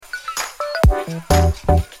Hey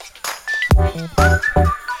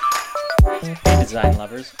design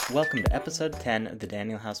lovers, welcome to episode 10 of the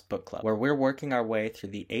Daniel House Book Club, where we're working our way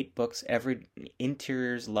through the 8 books every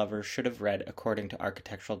interiors lover should have read according to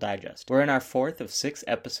Architectural Digest. We're in our 4th of 6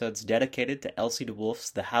 episodes dedicated to Elsie de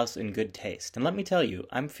Wolf's The House in Good Taste, and let me tell you,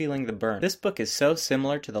 I'm feeling the burn. This book is so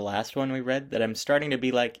similar to the last one we read that I'm starting to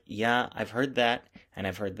be like, yeah, I've heard that, and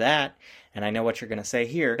I've heard that, and I know what you're going to say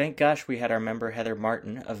here. Thank gosh we had our member Heather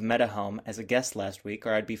Martin of MetaHome as a guest last week,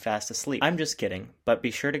 or I'd be fast asleep. I'm just kidding, but be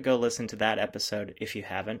sure to go listen to that episode if you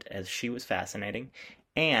haven't, as she was fascinating.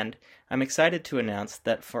 And I'm excited to announce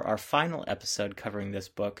that for our final episode covering this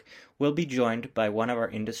book, we'll be joined by one of our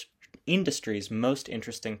industry's most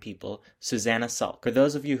interesting people, Susanna Salk. For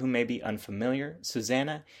those of you who may be unfamiliar,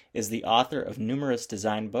 Susanna is the author of numerous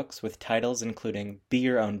design books with titles including Be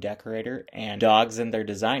Your Own Decorator and Dogs and Their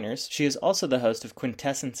Designers. She is also the host of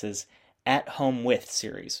Quintessence's At Home With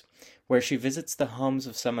series, where she visits the homes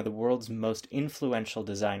of some of the world's most influential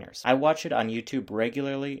designers. I watch it on YouTube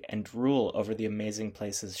regularly and drool over the amazing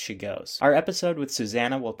places she goes. Our episode with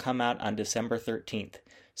Susanna will come out on December 13th,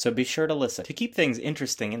 so be sure to listen. To keep things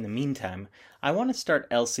interesting in the meantime, I want to start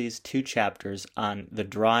Elsie's 2 chapters on the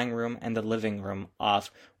drawing room and the living room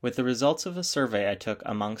off with the results of a survey I took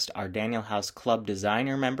amongst our Daniel House Club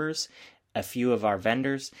designer members, a few of our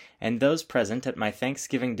vendors, and those present at my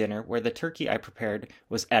Thanksgiving dinner where the turkey I prepared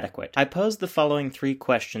was adequate. I posed the following 3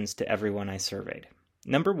 questions to everyone I surveyed.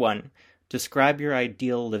 Number 1, describe your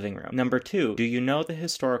ideal living room. Number 2, do you know the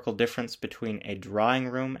historical difference between a drawing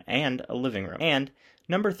room and a living room? And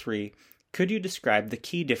Number 3, could you describe the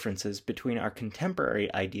key differences between our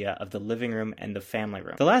contemporary idea of the living room and the family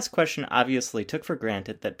room? The last question obviously took for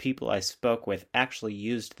granted that people I spoke with actually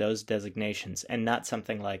used those designations and not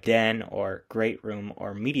something like den or great room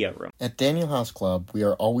or media room. At Daniel House Club, we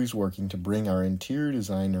are always working to bring our interior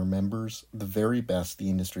designer members the very best the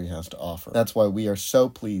industry has to offer. That's why we are so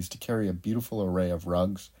pleased to carry a beautiful array of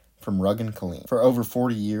rugs from Rug & Kaleem. For over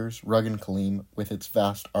 40 years, Rug & Kaleem, with its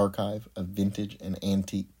vast archive of vintage and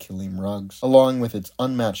antique Kaleem rugs, along with its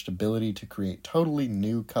unmatched ability to create totally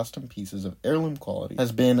new custom pieces of heirloom quality,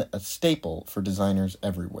 has been a staple for designers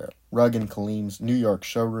everywhere. Rug & Kaleem's New York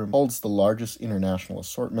showroom holds the largest international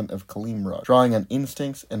assortment of Kaleem rugs. Drawing on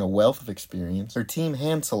instincts and a wealth of experience, their team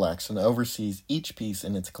hand selects and oversees each piece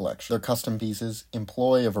in its collection. Their custom pieces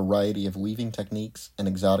employ a variety of weaving techniques and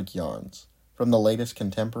exotic yarns. From the latest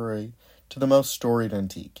contemporary to the most storied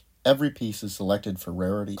antique, every piece is selected for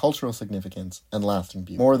rarity, cultural significance, and lasting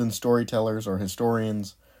beauty. More than storytellers or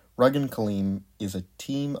historians, Rug & Kaleem is a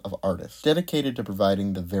team of artists dedicated to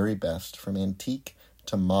providing the very best from antique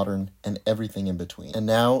to modern and everything in between. And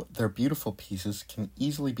now, their beautiful pieces can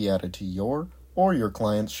easily be added to your or your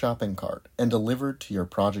client's shopping cart and delivered to your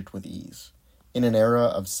project with ease. In an era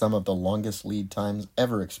of some of the longest lead times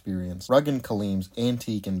ever experienced, Rug & Kaleem's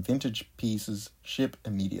antique and vintage pieces ship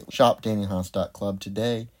immediately. Shop DanielHouse.club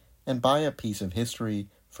today and buy a piece of history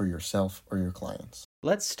for yourself or your clients.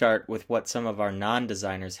 Let's start with what some of our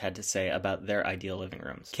non-designers had to say about their ideal living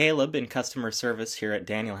rooms. Caleb, in customer service here at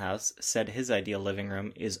Daniel House, said his ideal living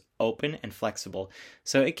room is open and flexible,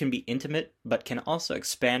 so it can be intimate, but can also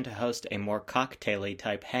expand to host a more cocktail-y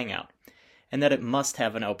type hangout, and that it must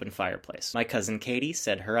have an open fireplace. My cousin Katie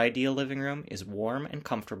said her ideal living room is warm and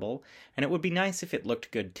comfortable, and it would be nice if it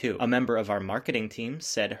looked good too. A member of our marketing team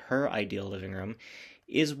said her ideal living room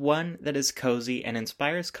is one that is cozy and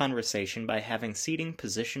inspires conversation by having seating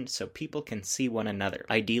positioned so people can see one another.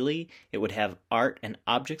 Ideally, it would have art and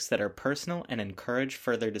objects that are personal and encourage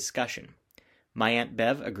further discussion. My Aunt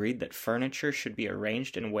Bev agreed that furniture should be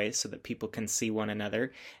arranged in ways so that people can see one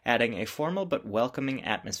another. Adding a formal but welcoming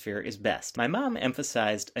atmosphere is best. My mom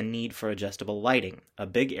emphasized a need for adjustable lighting, a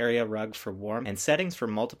big area rug for warmth, and settings for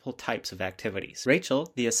multiple types of activities.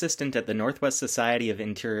 Rachel, the assistant at the Northwest Society of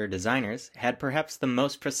Interior Designers, had perhaps the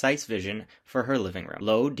most precise vision for her living room.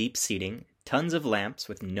 Low, deep seating, tons of lamps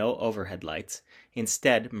with no overhead lights.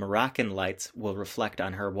 Instead, Moroccan lights will reflect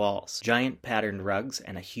on her walls. Giant patterned rugs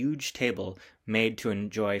and a huge table made to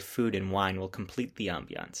enjoy food and wine will complete the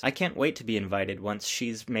ambiance. I can't wait to be invited once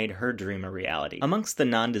she's made her dream a reality. Amongst the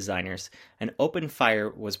non-designers, an open fire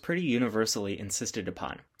was pretty universally insisted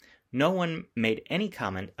upon. No one made any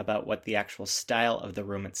comment about what the actual style of the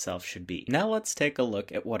room itself should be. Now let's take a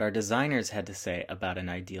look at what our designers had to say about an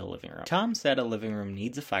ideal living room. Tom said a living room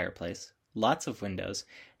needs a fireplace, lots of windows,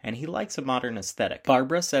 and he likes a modern aesthetic.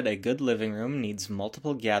 Barbara said a good living room needs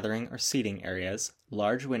multiple gathering or seating areas,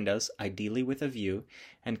 large windows, ideally with a view,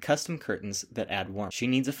 and custom curtains that add warmth. She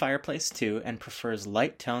needs a fireplace too, and prefers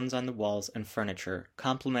light tones on the walls and furniture,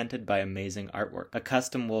 complemented by amazing artwork. A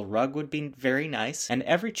custom wool rug would be very nice, and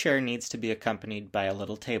every chair needs to be accompanied by a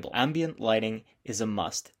little table. Ambient lighting is a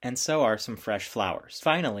must, and so are some fresh flowers.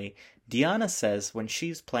 Finally, Deanna says when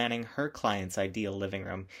she's planning her client's ideal living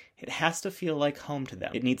room, it has to feel like home to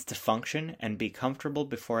them. It needs to function and be comfortable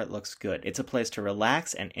before it looks good. It's a place to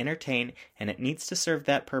relax and entertain, and it needs to serve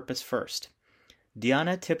that purpose first.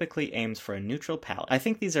 Deanna typically aims for a neutral palette. I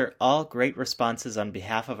think these are all great responses on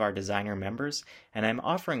behalf of our designer members, and I'm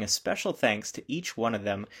offering a special thanks to each one of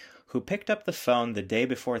them who picked up the phone the day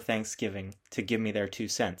before Thanksgiving to give me their 2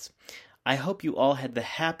 cents. I hope you all had the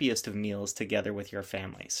happiest of meals together with your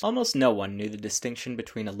families. Almost no one knew the distinction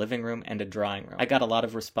between a living room and a drawing room. I got a lot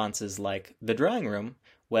of responses like, the drawing room?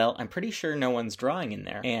 Well, I'm pretty sure no one's drawing in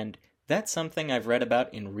there. And that's something I've read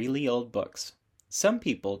about in really old books. Some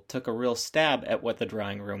people took a real stab at what the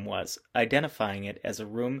drawing room was, identifying it as a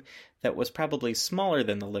room that was probably smaller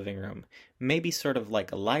than the living room, maybe sort of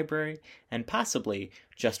like a library, and possibly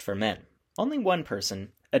just for men. Only one person,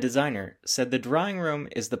 a designer, said the drawing room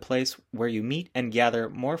is the place where you meet and gather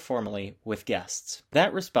more formally with guests.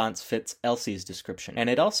 That response fits Elsie's description, and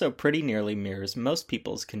it also pretty nearly mirrors most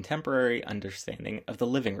people's contemporary understanding of the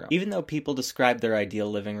living room. Even though people describe their ideal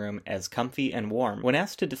living room as comfy and warm, when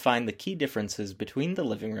asked to define the key differences between the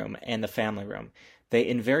living room and the family room, they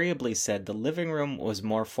invariably said the living room was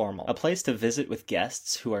more formal, a place to visit with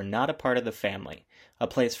guests who are not a part of the family, a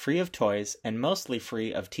place free of toys and mostly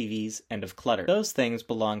free of TVs and of clutter. Those things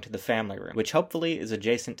belong to the family room, which hopefully is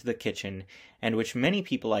adjacent to the kitchen, and which many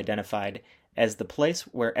people identified as the place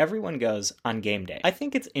where everyone goes on game day. I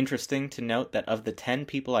think it's interesting to note that of the 10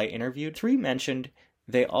 people I interviewed, 3 mentioned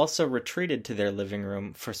they also retreated to their living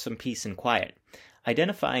room for some peace and quiet,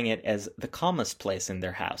 identifying it as the calmest place in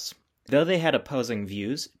their house. Though they had opposing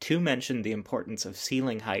views, 2 mentioned the importance of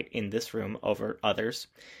ceiling height in this room over others.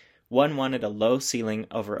 One wanted a low ceiling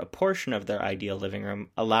over a portion of their ideal living room,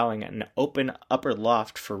 allowing an open upper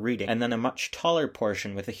loft for reading, and then a much taller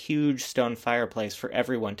portion with a huge stone fireplace for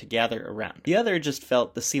everyone to gather around. The other just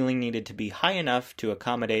felt the ceiling needed to be high enough to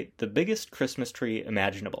accommodate the biggest Christmas tree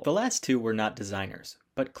imaginable. The last 2 were not designers,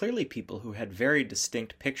 but clearly people who had very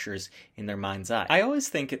distinct pictures in their mind's eye. I always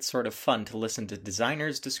think it's sort of fun to listen to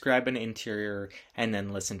designers describe an interior and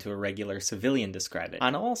then listen to a regular civilian describe it.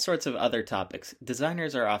 On all sorts of other topics,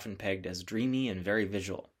 designers are often pegged as dreamy and very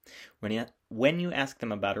visual. When you ask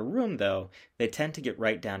them about a room, though, they tend to get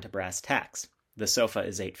right down to brass tacks. The sofa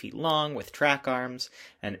is 8 feet long with track arms,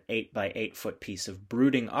 an 8 by 8 foot piece of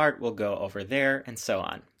brooding art will go over there, and so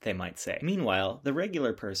on, they might say. Meanwhile, the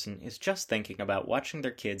regular person is just thinking about watching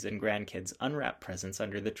their kids and grandkids unwrap presents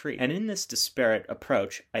under the tree. And in this disparate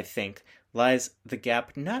approach, I think, lies the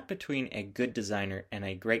gap not between a good designer and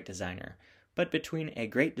a great designer, but between a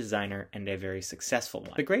great designer and a very successful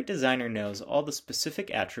one. The great designer knows all the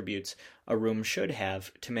specific attributes a room should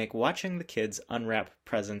have to make watching the kids unwrap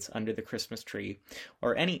presents under the Christmas tree,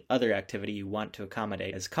 or any other activity you want to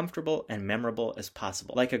accommodate, as comfortable and memorable as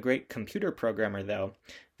possible. Like a great computer programmer, though,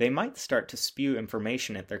 they might start to spew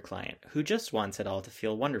information at their client, who just wants it all to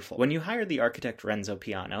feel wonderful. When you hire the architect Renzo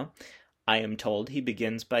Piano, I am told he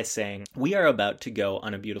begins by saying, "We are about to go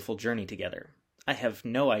on a beautiful journey together." I have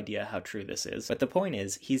no idea how true this is, but the point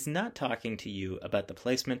is, he's not talking to you about the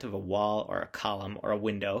placement of a wall or a column or a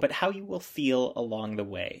window, but how you will feel along the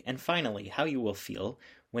way, and finally, how you will feel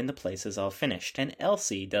when the place is all finished. And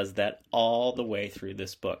Elsie does that all the way through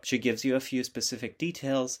this book. She gives you a few specific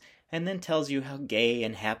details, and then tells you how gay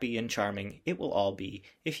and happy and charming it will all be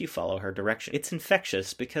if you follow her direction. It's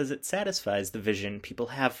infectious because it satisfies the vision people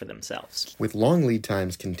have for themselves. With long lead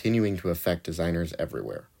times continuing to affect designers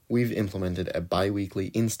everywhere, we've implemented a bi-weekly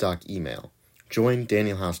in-stock email. Join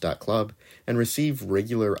DanielHouse.club and receive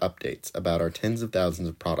regular updates about our tens of thousands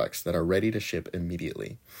of products that are ready to ship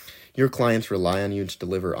immediately. Your clients rely on you to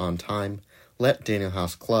deliver on time. Let Daniel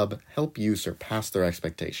House Club help you surpass their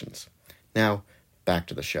expectations. Now, back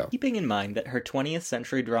to the show. Keeping in mind that her 20th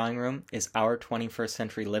century drawing room is our 21st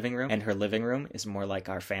century living room, and her living room is more like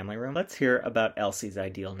our family room, let's hear about Elsie's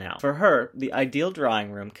ideal now. For her, the ideal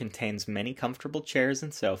drawing room contains many comfortable chairs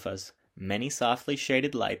and sofas, many softly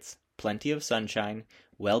shaded lights, plenty of sunshine,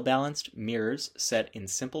 well-balanced mirrors set in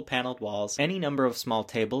simple paneled walls, any number of small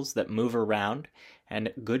tables that move around,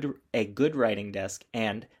 and a good writing desk,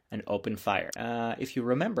 and an open fire. If you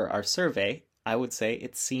remember our survey, I would say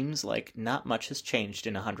it seems like not much has changed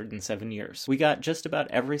in 107 years. We got just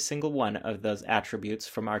about every single one of those attributes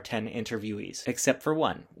from our 10 interviewees, except for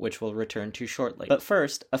one, which we'll return to shortly. But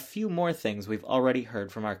first, a few more things we've already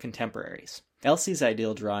heard from our contemporaries. Elsie's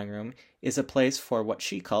ideal drawing room is a place for what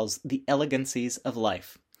she calls the elegancies of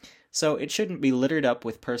life. So it shouldn't be littered up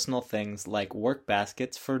with personal things like work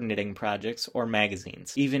baskets for knitting projects or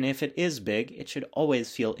magazines. Even if it is big, it should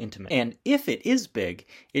always feel intimate. And if it is big,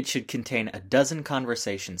 it should contain a dozen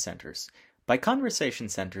conversation centers. By conversation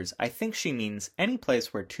centers, I think she means any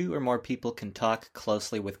place where 2 or more people can talk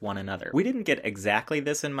closely with one another. We didn't get exactly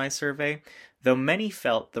this in my survey, though many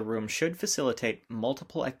felt the room should facilitate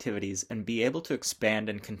multiple activities and be able to expand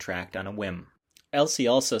and contract on a whim. Elsie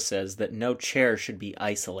also says that no chair should be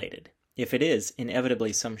isolated. If it is,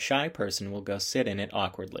 inevitably some shy person will go sit in it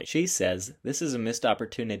awkwardly. She says this is a missed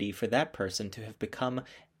opportunity for that person to have become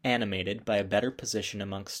animated by a better position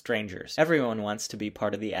amongst strangers. Everyone wants to be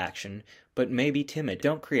part of the action, but may be timid.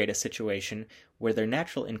 Don't create a situation where their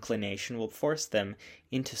natural inclination will force them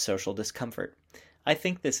into social discomfort. I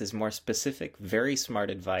think this is more specific, very smart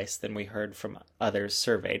advice than we heard from others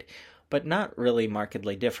surveyed, but not really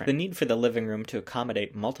markedly different. The need for the living room to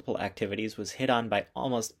accommodate multiple activities was hit on by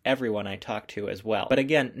almost everyone I talked to as well, but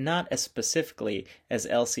again, not as specifically as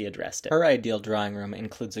Elsie addressed it. Her ideal drawing room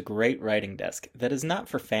includes a great writing desk that is not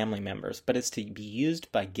for family members, but is to be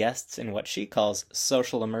used by guests in what she calls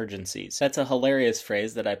social emergencies. That's a hilarious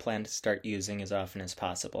phrase that I plan to start using as often as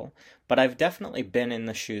possible, but I've definitely been in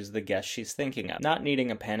the shoes of the guest she's thinking of, not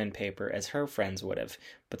needing a pen and paper as her friends would have,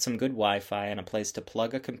 but some good Wi-Fi and a place to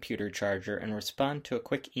plug a computer charger and respond to a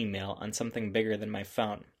quick email on something bigger than my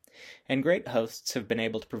phone. And great hosts have been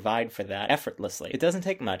able to provide for that effortlessly. It doesn't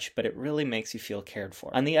take much, but it really makes you feel cared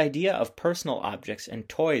for. On the idea of personal objects and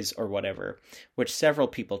toys or whatever, which several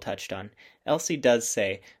people touched on, Elsie does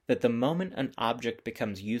say that the moment an object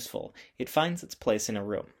becomes useful, it finds its place in a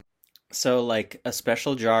room. So, like a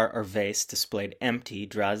special jar or vase displayed empty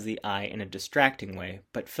draws the eye in a distracting way,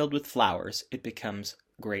 but filled with flowers, it becomes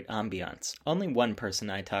great ambiance. Only one person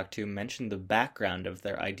I talked to mentioned the background of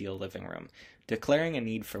their ideal living room, declaring a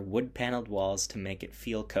need for wood-paneled walls to make it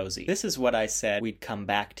feel cozy. This is what I said we'd come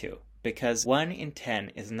back to, because 1 in 10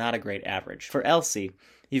 is not a great average. For Elsie,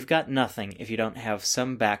 you've got nothing if you don't have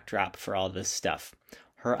some backdrop for all this stuff.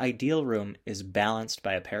 Her ideal room is balanced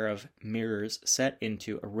by a pair of mirrors set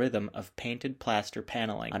into a rhythm of painted plaster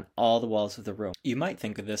paneling on all the walls of the room. You might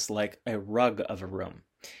think of this like a rug of a room.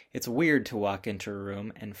 It's weird to walk into a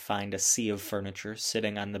room and find a sea of furniture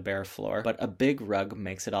sitting on the bare floor, but a big rug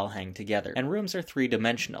makes it all hang together. And rooms are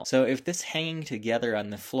 3-dimensional, so if this hanging together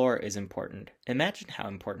on the floor is important, imagine how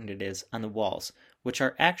important it is on the walls, which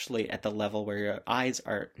are actually at the level where your eyes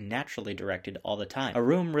are naturally directed all the time. A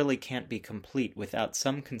room really can't be complete without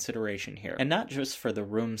some consideration here, and not just for the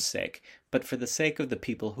room's sake, but for the sake of the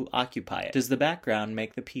people who occupy it. Does the background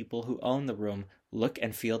make the people who own the room look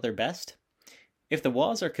and feel their best? If the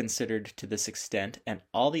walls are considered to this extent and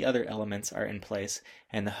all the other elements are in place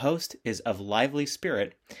and the host is of lively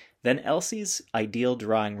spirit, then Elsie's ideal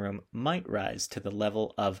drawing room might rise to the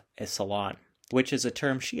level of a salon, which is a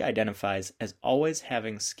term she identifies as always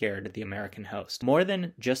having scared the American host. More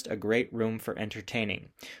than just a great room for entertaining,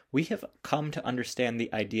 we have come to understand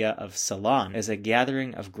the idea of salon as a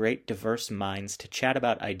gathering of great diverse minds to chat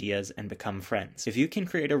about ideas and become friends. If you can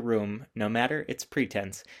create a room, no matter its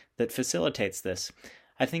pretense, that facilitates this,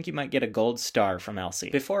 I think you might get a gold star from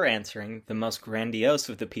Elsie. Before answering, the most grandiose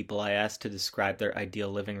of the people I asked to describe their ideal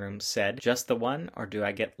living room said, just the one, or do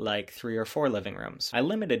I get like 3 or 4 living rooms? I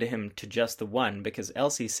limited him to just the one because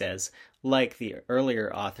Elsie says, like the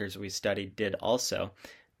earlier authors we studied did also,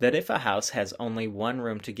 that if a house has only one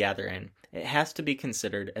room to gather in, it has to be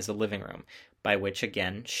considered as a living room, by which,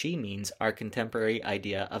 again, she means our contemporary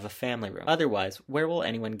idea of a family room. Otherwise, where will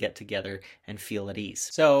anyone get together and feel at ease?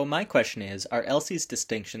 So, my question is, are Elsie's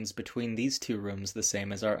distinctions between these 2 rooms the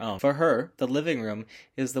same as our own? For her, the living room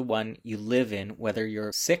is the one you live in whether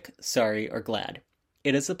you're sick, sorry, or glad.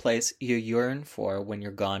 It is a place you yearn for when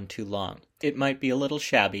you're gone too long. It might be a little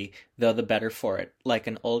shabby, though the better for it, like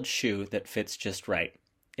an old shoe that fits just right.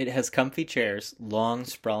 It has comfy chairs, long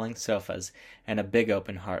sprawling sofas, and a big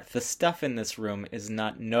open hearth. The stuff in this room is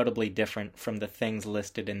not notably different from the things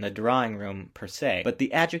listed in the drawing room per se, but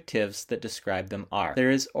the adjectives that describe them are. There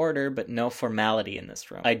is order but no formality in this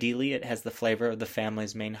room. Ideally, it has the flavor of the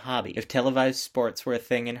family's main hobby. If televised sports were a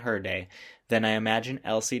thing in her day, then I imagine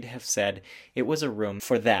Elsie'd have said it was a room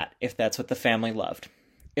for that, if that's what the family loved.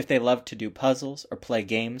 If they love to do puzzles or play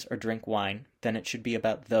games or drink wine, then it should be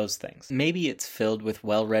about those things. Maybe it's filled with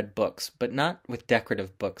well-read books, but not with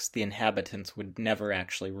decorative books the inhabitants would never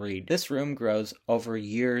actually read. This room grows over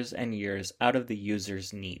years and years out of the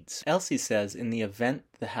user's needs. Elsie says in the event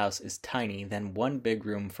the house is tiny, then one big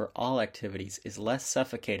room for all activities is less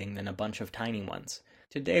suffocating than a bunch of tiny ones.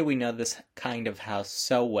 Today we know this kind of house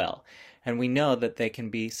so well, and we know that they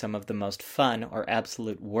can be some of the most fun or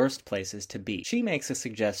absolute worst places to be. She makes a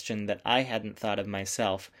suggestion that I hadn't thought of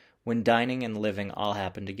myself when dining and living all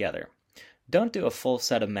happen together. Don't do a full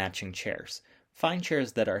set of matching chairs. Find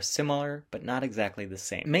chairs that are similar but not exactly the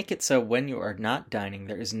same. Make it so when you are not dining,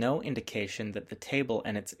 there is no indication that the table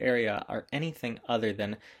and its area are anything other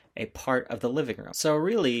than a part of the living room. So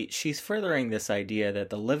really, she's furthering this idea that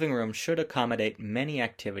the living room should accommodate many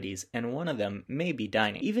activities, and one of them may be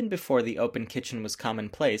dining. Even before the open kitchen was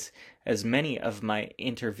commonplace, as many of my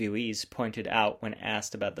interviewees pointed out when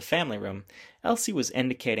asked about the family room, Elsie was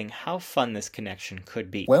indicating how fun this connection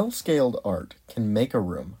could be. Well-scaled art can make a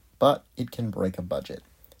room, but it can break a budget.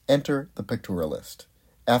 Enter the Pictorialist.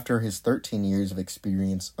 After his 13 years of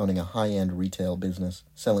experience owning a high-end retail business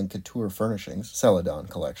selling couture furnishings, Celadon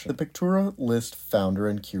Collection, the Pictorialist founder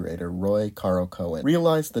and curator Roy Caro Cohen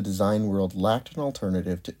realized the design world lacked an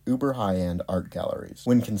alternative to uber high-end art galleries.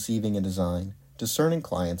 When conceiving a design, discerning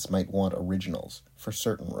clients might want originals for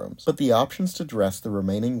certain rooms, but the options to dress the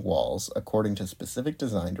remaining walls according to specific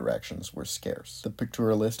design directions were scarce. The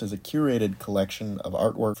Pictorialist is a curated collection of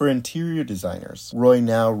artwork for interior designers. Roy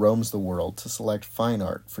now roams the world to select fine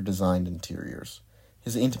art for designed interiors.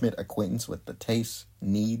 His intimate acquaintance with the tastes,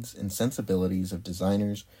 needs, and sensibilities of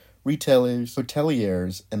designers, retailers,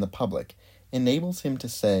 hoteliers, and the public enables him to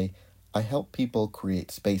say, "I help people create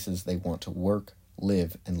spaces they want to work,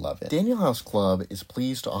 live, and love in." Daniel House Club is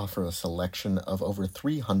pleased to offer a selection of over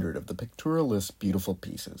 300 of the Pictorialist's beautiful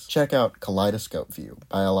pieces. Check out Kaleidoscope View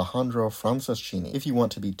by Alejandro Franceschini if you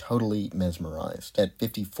want to be totally mesmerized. At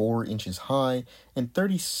 54 inches high and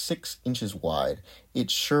 36 inches wide,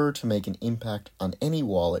 it's sure to make an impact on any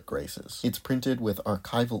wall it graces. It's printed with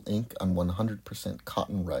archival ink on 100%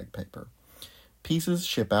 cotton rag paper. Pieces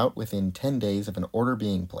ship out within 10 days of an order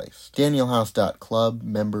being placed. DanielHouse.club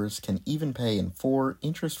members can even pay in 4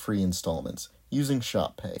 interest-free installments using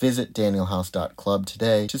ShopPay. Visit DanielHouse.club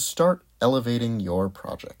today to start elevating your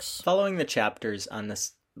projects. Following the chapters on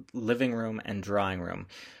this living room and drawing room,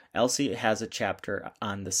 Elsie has a chapter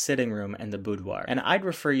on the sitting room and the boudoir, and I'd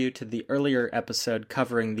refer you to the earlier episode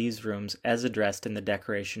covering these rooms as addressed in the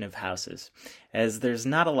decoration of houses, as there's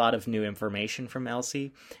not a lot of new information from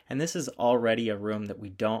Elsie, and this is already a room that we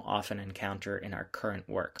don't often encounter in our current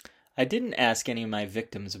work. I didn't ask any of my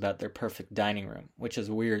victims about their perfect dining room, which is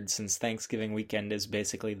weird since Thanksgiving weekend is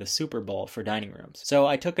basically the Super Bowl for dining rooms. So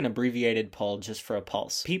I took an abbreviated poll just for a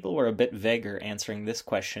pulse. People were a bit vaguer answering this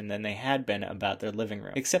question than they had been about their living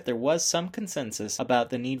room, except there was some consensus about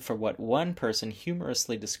the need for what one person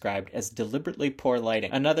humorously described as deliberately poor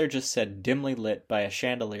lighting. Another just said dimly lit by a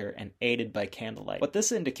chandelier and aided by candlelight. What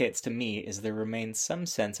this indicates to me is there remains some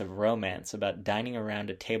sense of romance about dining around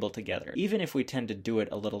a table together, even if we tend to do it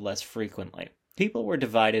a little less frequently. People were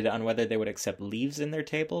divided on whether they would accept leaves in their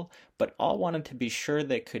table, but all wanted to be sure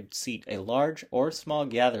they could seat a large or small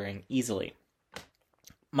gathering easily.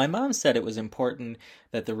 My mom said it was important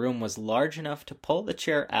that the room was large enough to pull the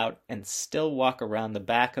chair out and still walk around the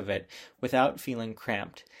back of it without feeling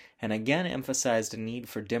cramped, and again emphasized a need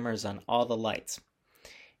for dimmers on all the lights.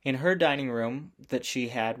 In her dining room that she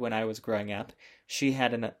had when I was growing up, she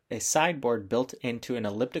had a sideboard built into an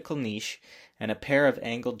elliptical niche and a pair of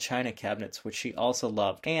angled china cabinets, which she also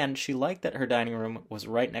loved. And she liked that her dining room was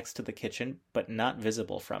right next to the kitchen, but not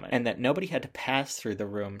visible from it, and that nobody had to pass through the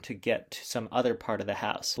room to get to some other part of the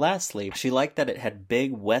house. Lastly, she liked that it had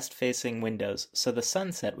big west-facing windows, so the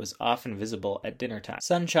sunset was often visible at dinner time.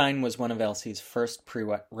 Sunshine was one of Elsie's first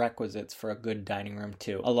prerequisites for a good dining room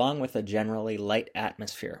too, along with a generally light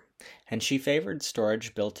atmosphere. And she favored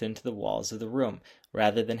storage built into the walls of the room,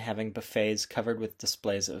 rather than having buffets covered with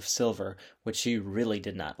displays of silver, which she really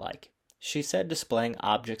did not like. She said displaying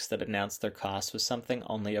objects that announced their cost was something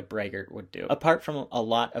only a braggart would do. Apart from a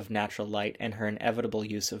lot of natural light and her inevitable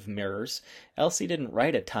use of mirrors, Elsie didn't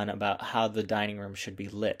write a ton about how the dining room should be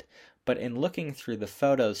lit. But in looking through the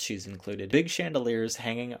photos she's included, big chandeliers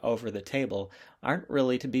hanging over the table aren't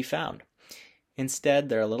really to be found. Instead,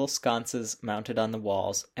 there are little sconces mounted on the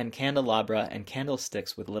walls, and candelabra and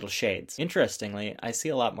candlesticks with little shades. Interestingly, I see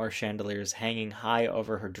a lot more chandeliers hanging high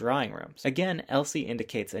over her drawing rooms. Again, Elsie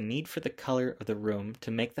indicates a need for the color of the room to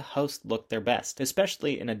make the host look their best.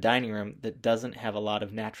 Especially in a dining room that doesn't have a lot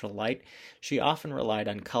of natural light, she often relied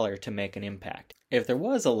on color to make an impact. If there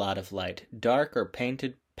was a lot of light, dark or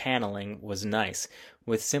painted paneling was nice,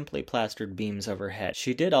 with simply plastered beams overhead.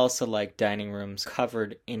 She did also like dining rooms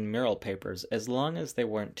covered in mural papers, as long as they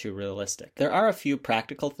weren't too realistic. There are a few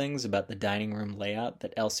practical things about the dining room layout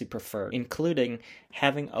that Elsie preferred, including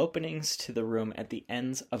having openings to the room at the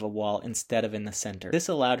ends of a wall instead of in the center. This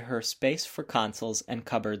allowed her space for consoles and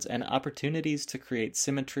cupboards and opportunities to create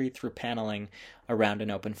symmetry through paneling around an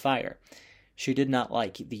open fire. She did not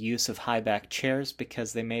like the use of high-back chairs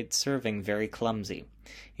because they made serving very clumsy.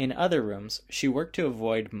 In other rooms, she worked to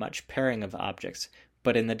avoid much pairing of objects,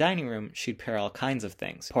 but in the dining room, she'd pair all kinds of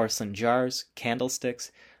things. Porcelain jars,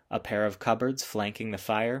 candlesticks, a pair of cupboards flanking the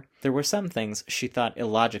fire. There were some things she thought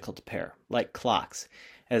illogical to pair, like clocks,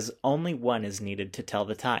 as only one is needed to tell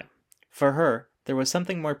the time. For her, there was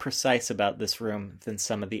something more precise about this room than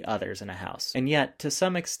some of the others in a house. And yet, to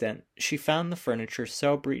some extent, she found the furniture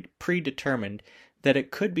so predetermined that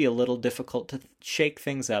it could be a little difficult to shake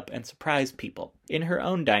things up and surprise people. In her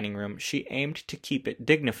own dining room, she aimed to keep it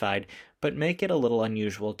dignified, but make it a little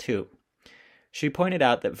unusual too. She pointed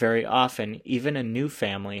out that very often, even a new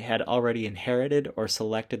family had already inherited or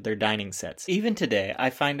selected their dining sets. Even today, I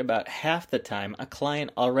find about half the time a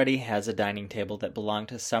client already has a dining table that belonged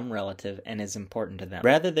to some relative and is important to them.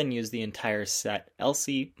 Rather than use the entire set,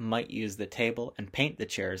 Elsie might use the table and paint the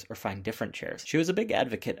chairs or find different chairs. She was a big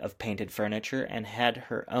advocate of painted furniture and had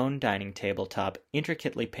her own dining tabletop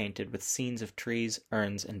intricately painted with scenes of trees,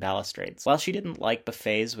 urns, and balustrades. While she didn't like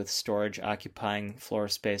buffets with storage occupying floor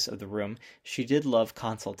space of the room, she did love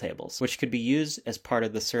console tables, which could be used as part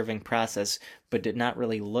of the serving process, but did not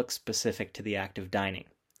really look specific to the act of dining.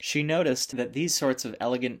 She noticed that these sorts of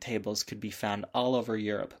elegant tables could be found all over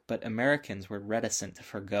Europe, but Americans were reticent to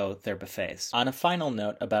forgo their buffets. On a final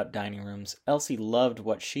note about dining rooms, Elsie loved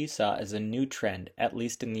what she saw as a new trend, at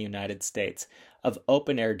least in the United States, of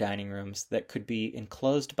open-air dining rooms that could be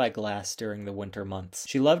enclosed by glass during the winter months.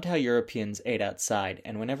 She loved how Europeans ate outside,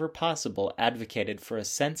 and whenever possible advocated for a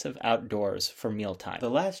sense of outdoors for mealtime. The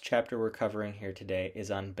last chapter we're covering here today is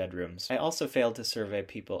on bedrooms. I also failed to survey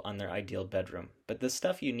people on their ideal bedroom, but the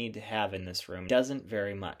stuff you need to have in this room doesn't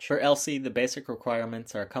vary much. For Elsie, the basic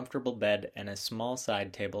requirements are a comfortable bed and a small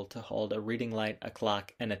side table to hold a reading light, a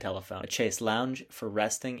clock, and a telephone. A chaise lounge for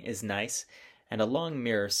resting is nice, and a long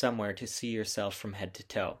mirror somewhere to see yourself from head to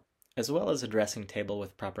toe, as well as a dressing table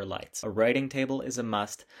with proper lights. A writing table is a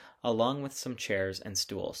must, along with some chairs and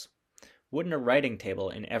stools. Wouldn't a writing table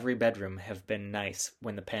in every bedroom have been nice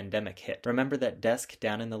when the pandemic hit? Remember that desk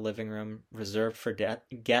down in the living room reserved for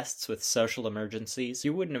guests with social emergencies?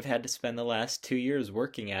 You wouldn't have had to spend the last 2 years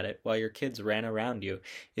working at it while your kids ran around you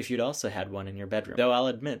if you'd also had one in your bedroom. Though I'll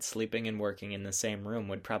admit sleeping and working in the same room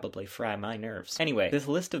would probably fry my nerves. Anyway, this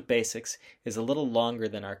list of basics is a little longer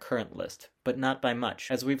than our current list, but not by much.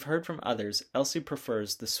 As we've heard from others, Elsie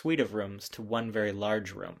prefers the suite of rooms to one very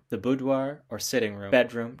large room. The boudoir or sitting room,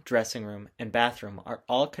 bedroom, dressing room, and bathroom are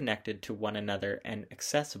all connected to one another and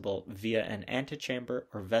accessible via an antechamber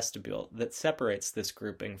or vestibule that separates this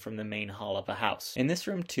grouping from the main hall of a house. In this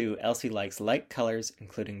room too, Elsie likes light colors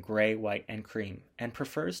including gray, white, and cream, and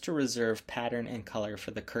prefers to reserve pattern and color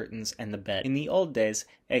for the curtains and the bed. In the old days,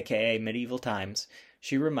 aka medieval times,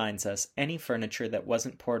 she reminds us any furniture that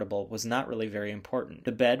wasn't portable was not really very important.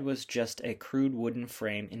 The bed was just a crude wooden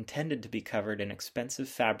frame intended to be covered in expensive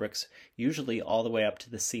fabrics, usually all the way up to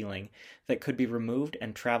the ceiling, that could be removed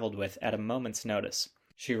and traveled with at a moment's notice.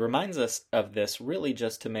 She reminds us of this really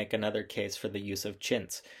just to make another case for the use of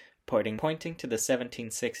chintz, pointing to the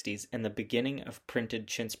 1760s and the beginning of printed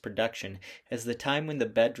chintz production as the time when the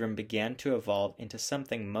bedroom began to evolve into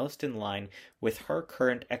something most in line with her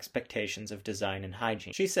current expectations of design and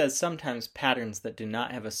hygiene. She says sometimes patterns that do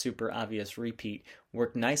not have a super obvious repeat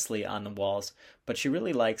work nicely on the walls, but she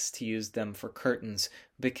really likes to use them for curtains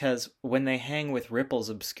because when they hang with ripples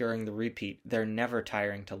obscuring the repeat, they're never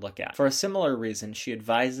tiring to look at. For a similar reason, she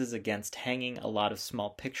advises against hanging a lot of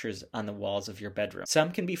small pictures on the walls of your bedroom.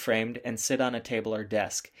 Some can be framed and sit on a table or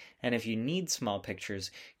desk, and if you need small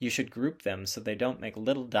pictures, you should group them so they don't make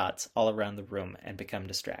little dots all around the room and become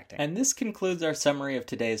distracting. And this concludes our summary of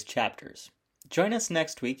today's chapters. Join us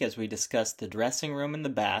next week as we discuss the dressing room and the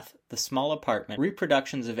bath, the small apartment,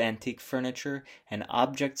 reproductions of antique furniture, and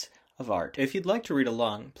objects of art. If you'd like to read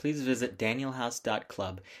along, please visit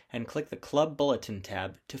danielhouse.club and click the Club Bulletin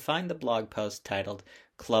tab to find the blog post titled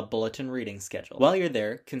Club Bulletin reading schedule. While you're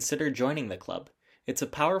there, consider joining the club. It's a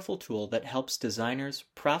powerful tool that helps designers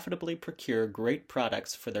profitably procure great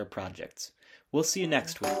products for their projects. We'll see you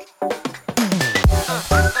next week.